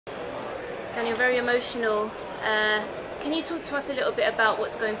Daniel, very emotional. Can you talk to us a little bit about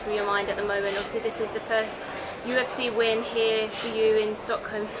what's going through your mind at the moment? Obviously, this is the first UFC win here for you in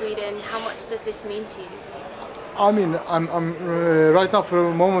Stockholm, Sweden. How much does this mean to you? I mean, I'm right now for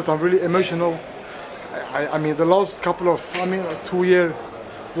a moment I'm really emotional. I mean, the last couple of, like 2 years,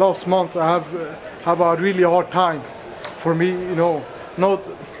 last month I have a really hard time. For me, you know,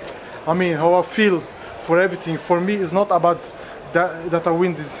 how I feel for everything. For me, it's not about that I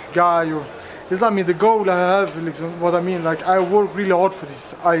win this guy or. It's, the goal I have, like, what I mean, like I work really hard for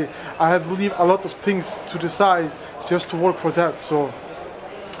this. I have leave a lot of things to the side just to work for that. So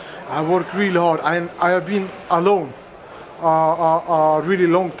I work really hard. I have been alone a really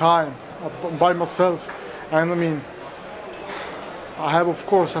long time by myself, and I have, of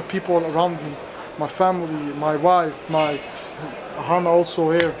course, have people around me, my family, my wife, my Hannah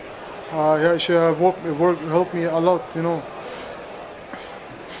also here. She helped me a lot, you know.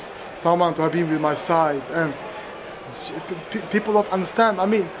 Someone to have been with my side, and people don't understand.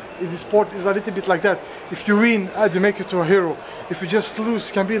 In the sport is a little bit like that. If you win, you make it to a hero. If you just lose,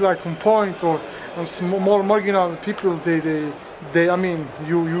 it can be like on point or more marginal people. You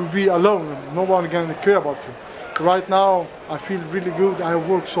be alone. No one can care about you. Right now, I feel really good. I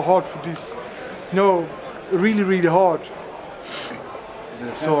work so hard for this. Really, really hard. Is it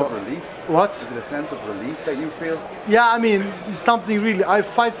a sense of relief? What? Is it a sense of relief that you feel? Yeah, it's something really. I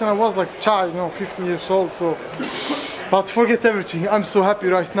fight since I was like a child, 15 years old. So, but forget everything. I'm so happy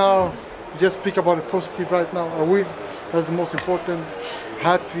right now. Just speak about the positive right now. I win. That's the most important.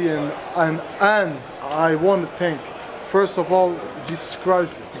 Happy and I want to thank, first of all, Jesus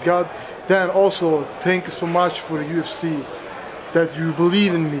Christ, God. Then also thank you so much for the UFC that you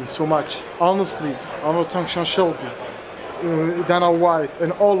believe in me so much. Honestly, I want to thank Sean Shelby. Dana White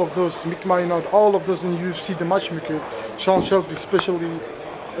and all of those, MMAnytt, all of those in UFC, the matchmakers, Sean Shelby especially,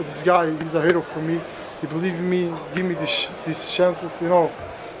 this guy, he's a hero for me. He believed in me, give me these chances,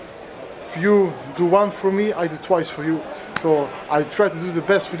 If you do one for me, I do twice for you. So I try to do the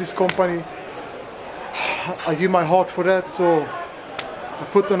best for this company. I give my heart for that, so I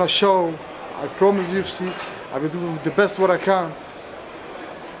put on a show. I promise UFC, I will do the best what I can.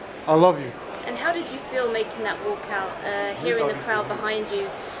 I love you. And how did you feel making that walkout, hearing the crowd behind you?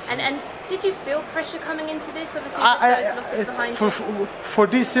 And did you feel pressure coming into this? Obviously, those losses behind you. For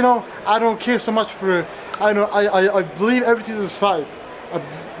this, I don't care so much for. I believe everything to the side. I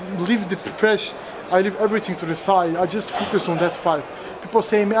leave the pressure. I leave everything to the side. I just focus on that fight. People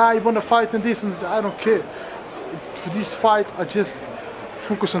say me, I want to fight and this and this. I don't care. For this fight, I just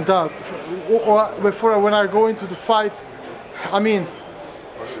focus on that. When I go into the fight,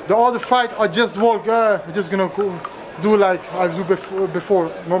 the other fight, I just walk. I'm just gonna go do like I do before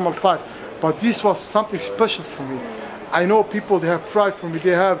normal fight. But this was something special for me. I know people, they have pride for me.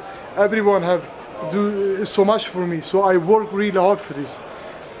 Everyone have do so much for me. So I work really hard for this.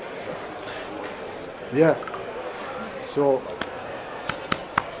 Yeah. So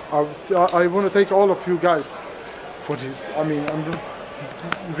I want to thank all of you guys for this. I'm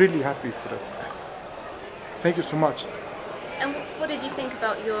really happy for that. Thank you so much. And what did you think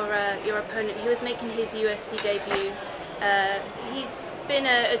about your opponent? He was making his UFC debut. He's been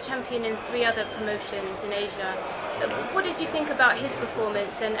a champion in 3 other promotions in Asia. What did you think about his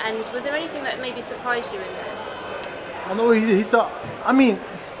performance? And was there anything that maybe surprised you in there? I know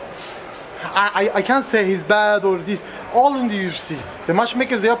I can't say he's bad or this. All in the UFC, the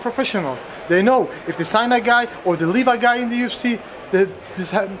matchmakers, they are professional. They know if they sign a guy or they leave a guy in the UFC, that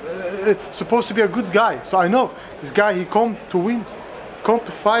this supposed to be a good guy. So I know this guy, he come to win, come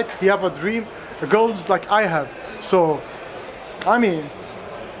to fight. He have a dream, a goals like I have. So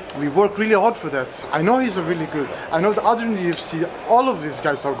we work really hard for that. I know he's a really good. I know the other in the UFC, all of these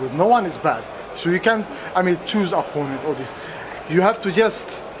guys are good. No one is bad. So you can't choose opponent or this. You have to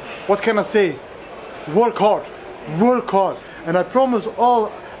just, what can I say? Work hard. Work hard. And I promise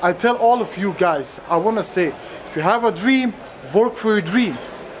I tell all of you guys, I want to say, if you have a dream, work for your dream.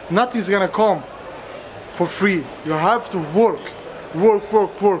 Nothing's gonna come for free. You have to work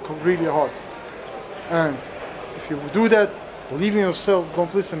really hard. And if you do that, believe in yourself,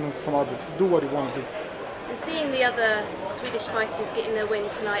 don't listen to some other. Do what you want to do. And seeing the other Swedish fighters getting their win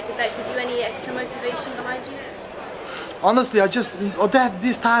tonight, did that give you any extra motivation behind you? Honestly,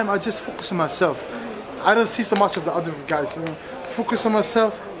 this time I just focus on myself. I don't see so much of the other guys. Focus on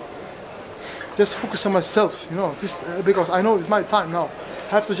myself. Just focus on myself, because I know it's my time now. I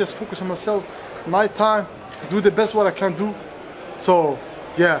have to just focus on myself. It's my time. Do the best what I can do. So,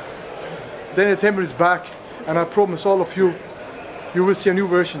 yeah. Then Teymur is back, and I promise all of you, you will see a new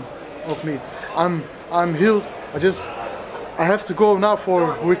version of me. I'm healed. I have to go now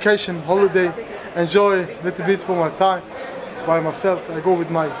for vacation, holiday, enjoy a little bit for my time by myself. I go with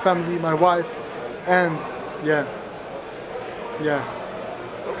my family, my wife, and yeah,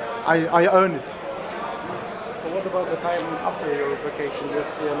 I earn it. So what about the time after your vacation?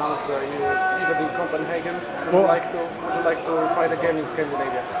 UFC announced that you even in Copenhagen. Would you like to fight again in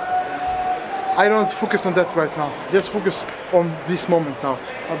Scandinavia? I don't focus on that right now. Just focus on this moment now.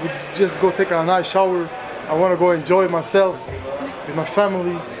 I would just go take a nice shower. I want to go enjoy myself with my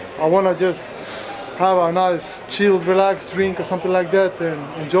family. I want to just have a nice, chilled, relaxed drink or something like that,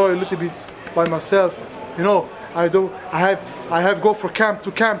 and enjoy a little bit by myself. You know, I have go for camp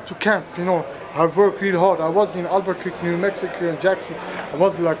to camp to camp. You know, I've worked really hard. I was in Albuquerque, New Mexico, and Jackson. I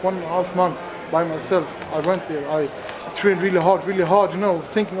was like 1.5 months by myself. I went there. I trained really hard. You know,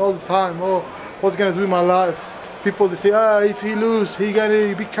 thinking all the time, oh, what's gonna do in my life? People they say, if he lose, he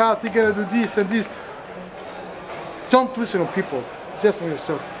gonna be cut. He gonna do this and this. Don't listen to people. Just on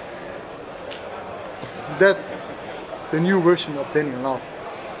yourself. That's the new version of Daniel now.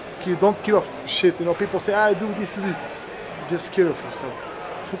 You don't give a shit. You know, people say, do this, do this. Just care of yourself.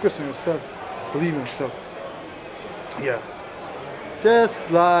 Focus on yourself. Believe in yourself. Yeah.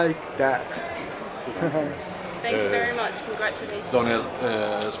 Just like that. Thank you very much. Congratulations. Daniel,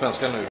 svenska nu.